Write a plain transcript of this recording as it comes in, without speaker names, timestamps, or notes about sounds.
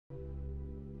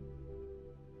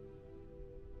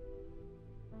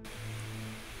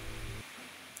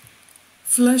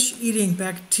Flesh-eating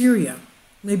bacteria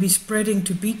may be spreading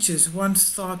to beaches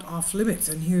once thought off limits,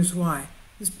 and here's why.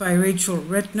 This is by Rachel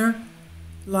Retner,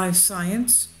 Live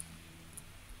Science.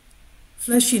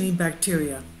 Flesh-eating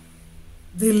bacteria,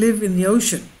 they live in the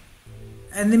ocean,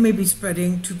 and they may be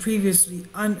spreading to previously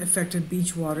unaffected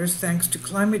beach waters thanks to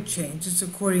climate change. It's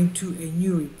according to a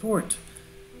new report.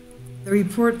 The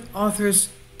report authors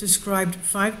described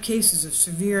 5 cases of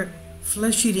severe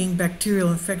flesh-eating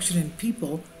bacterial infection in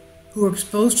people who were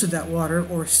exposed to that water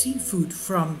or seafood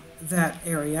from that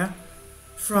area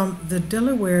from the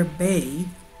Delaware Bay,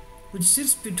 which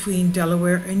sits between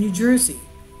Delaware and New Jersey.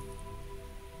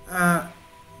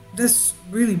 That's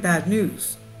really bad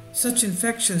news. Such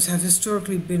infections have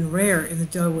historically been rare in the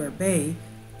Delaware Bay,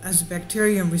 as the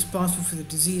bacterium responsible for the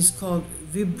disease, called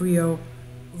Vibrio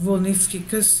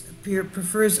vulnificus,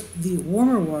 prefers the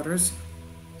warmer waters,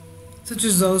 such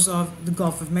as those of the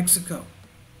Gulf of Mexico.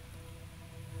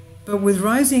 But with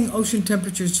rising ocean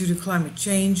temperatures due to climate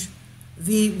change,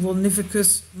 V.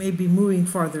 vulnificus may be moving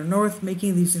farther north,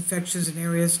 making these infections in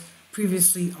areas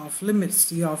previously off limits,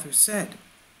 the author said.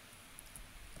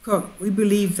 Quote, "We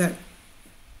believe that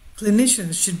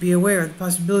clinicians should be aware of the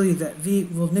possibility that V.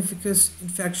 vulnificus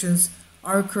infections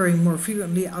are occurring more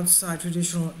frequently outside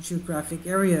traditional geographic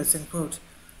areas," end quote.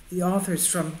 The authors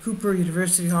from Cooper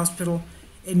University Hospital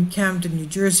in Camden, New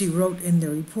Jersey, wrote in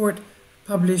their report,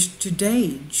 published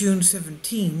today, June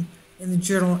 17, in the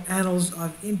journal Annals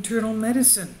of Internal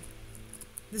Medicine.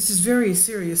 This is very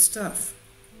serious stuff.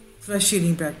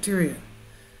 Flesh-eating bacteria.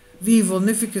 V.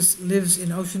 vulnificus lives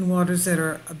in ocean waters that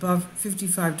are above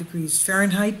 55 degrees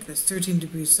Fahrenheit, that's 13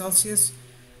 degrees Celsius.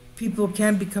 People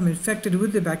can become infected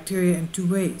with the bacteria in 2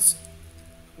 ways.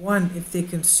 One, if they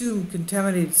consume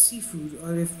contaminated seafood,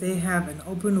 or if they have an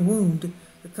open wound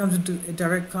that comes into a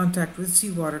direct contact with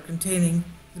seawater containing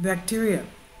the bacteria.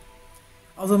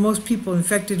 Although most people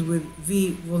infected with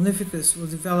V. vulnificus will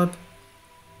develop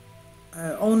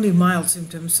only mild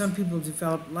symptoms, some people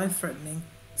develop life-threatening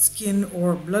skin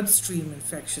or bloodstream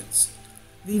infections.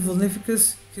 V.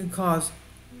 vulnificus can cause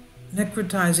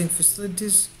necrotizing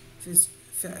fasciitis,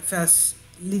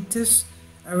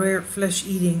 a rare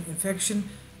flesh-eating infection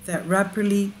that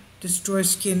rapidly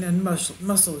destroys skin and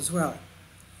muscle as well.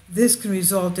 This can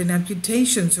result in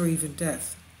amputations or even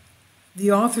death. The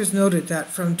authors noted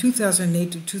that from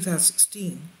 2008 to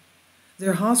 2016,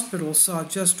 their hospital saw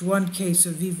just 1 case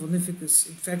of V. vulnificus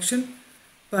infection,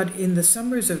 but in the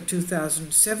summers of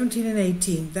 2017 and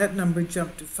 18, that number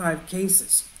jumped to 5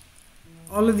 cases.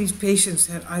 All of these patients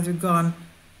had either gone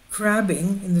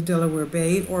crabbing in the Delaware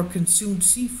Bay or consumed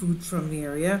seafood from the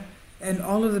area, and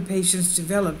all of the patients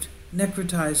developed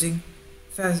necrotizing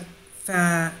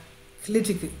fasciitis.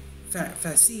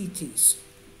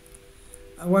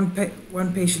 One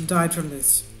patient died from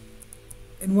this.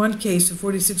 In one case, a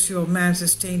 46-year-old man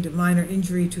sustained a minor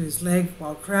injury to his leg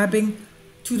while crabbing.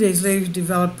 2 days later, he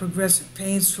developed progressive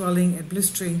pain, swelling, and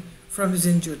blistering from his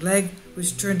injured leg,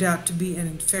 which turned out to be an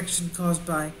infection caused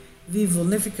by V.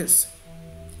 vulnificus.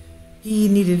 He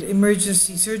needed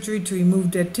emergency surgery to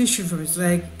remove dead tissue from his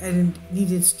leg and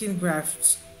needed skin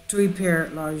grafts to repair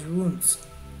large wounds.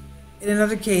 In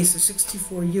another case, a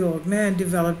 64-year-old man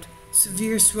developed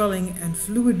severe swelling and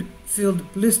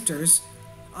fluid-filled blisters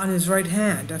on his right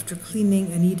hand after cleaning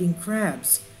and eating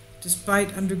crabs.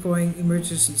 Despite undergoing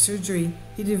emergency surgery,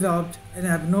 he developed an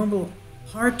abnormal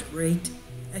heart rate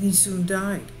and he soon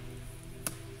died.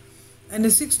 And a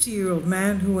 60-year-old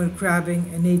man who went crabbing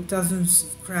and ate dozens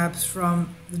of crabs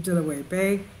from the Delaware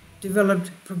Bay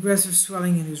developed progressive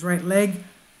swelling in his right leg.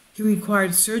 He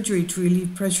required surgery to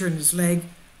relieve pressure in his leg,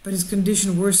 but his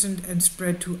condition worsened and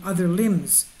spread to other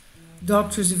limbs.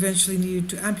 Doctors eventually needed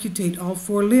to amputate all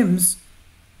 4 limbs,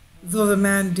 though the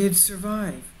man did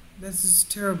survive. This is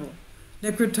terrible.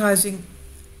 Necrotizing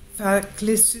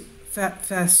fasciitis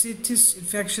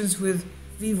infections with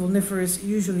V. vulniferus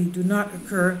usually do not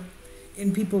occur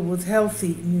in people with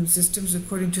healthy immune systems,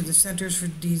 according to the Centers for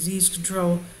Disease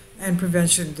Control and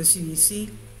Prevention, the CDC.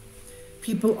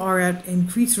 People are at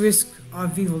increased risk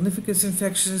of V. vulnificus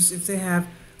infections if they have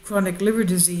chronic liver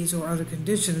disease or other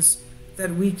conditions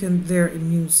that weaken their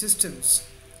immune systems.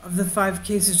 Of the 5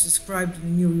 cases described in the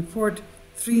new report,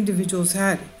 3 individuals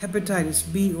had hepatitis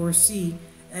B or C,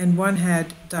 and 1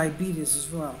 had diabetes as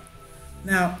well.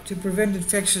 Now, to prevent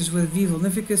infections with V.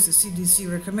 vulnificus, the CDC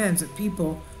recommends that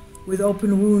people with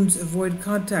open wounds avoid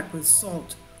contact with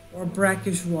salt or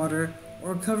brackish water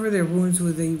or cover their wounds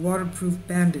with a waterproof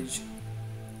bandage.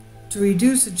 To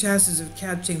reduce the chances of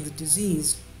catching the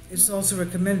disease, it's also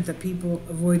recommended that people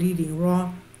avoid eating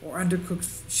raw or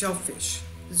undercooked shellfish.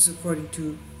 This is according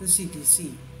to the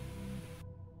CDC.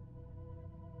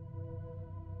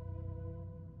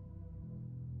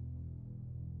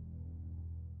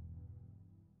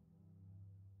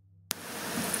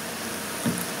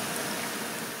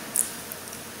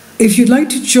 If you'd like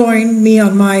to join me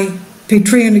on my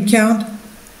Patreon account,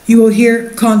 you will hear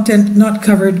content not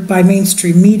covered by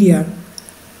mainstream media.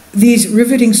 These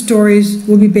riveting stories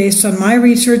will be based on my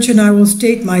research, and I will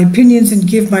state my opinions and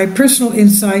give my personal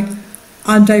insight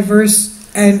on diverse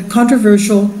and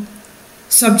controversial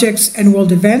subjects and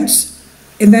world events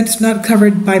not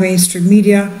covered by mainstream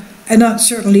media, and not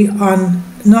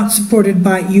supported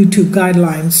by YouTube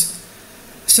guidelines.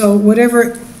 So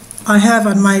whatever I have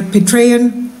on my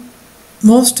Patreon,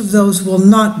 most of those will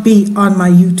not be on my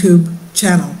YouTube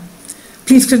channel.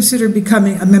 Please consider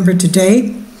becoming a member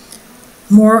today.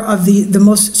 More of the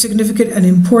most significant and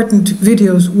important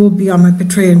videos will be on my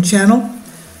Patreon channel.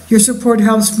 Your support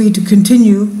helps me to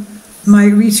continue my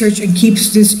research and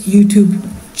keeps this YouTube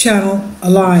channel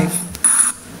alive.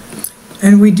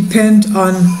 And we depend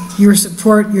on your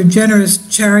support, your generous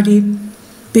charity,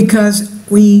 because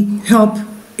we help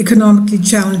economically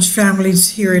challenged families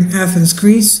here in Athens,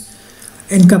 Greece,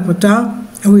 in Kapota,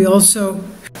 and we also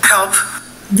help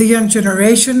the young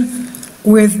generation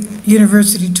with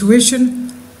university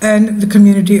tuition and the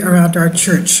community around our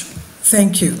church.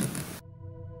 Thank you.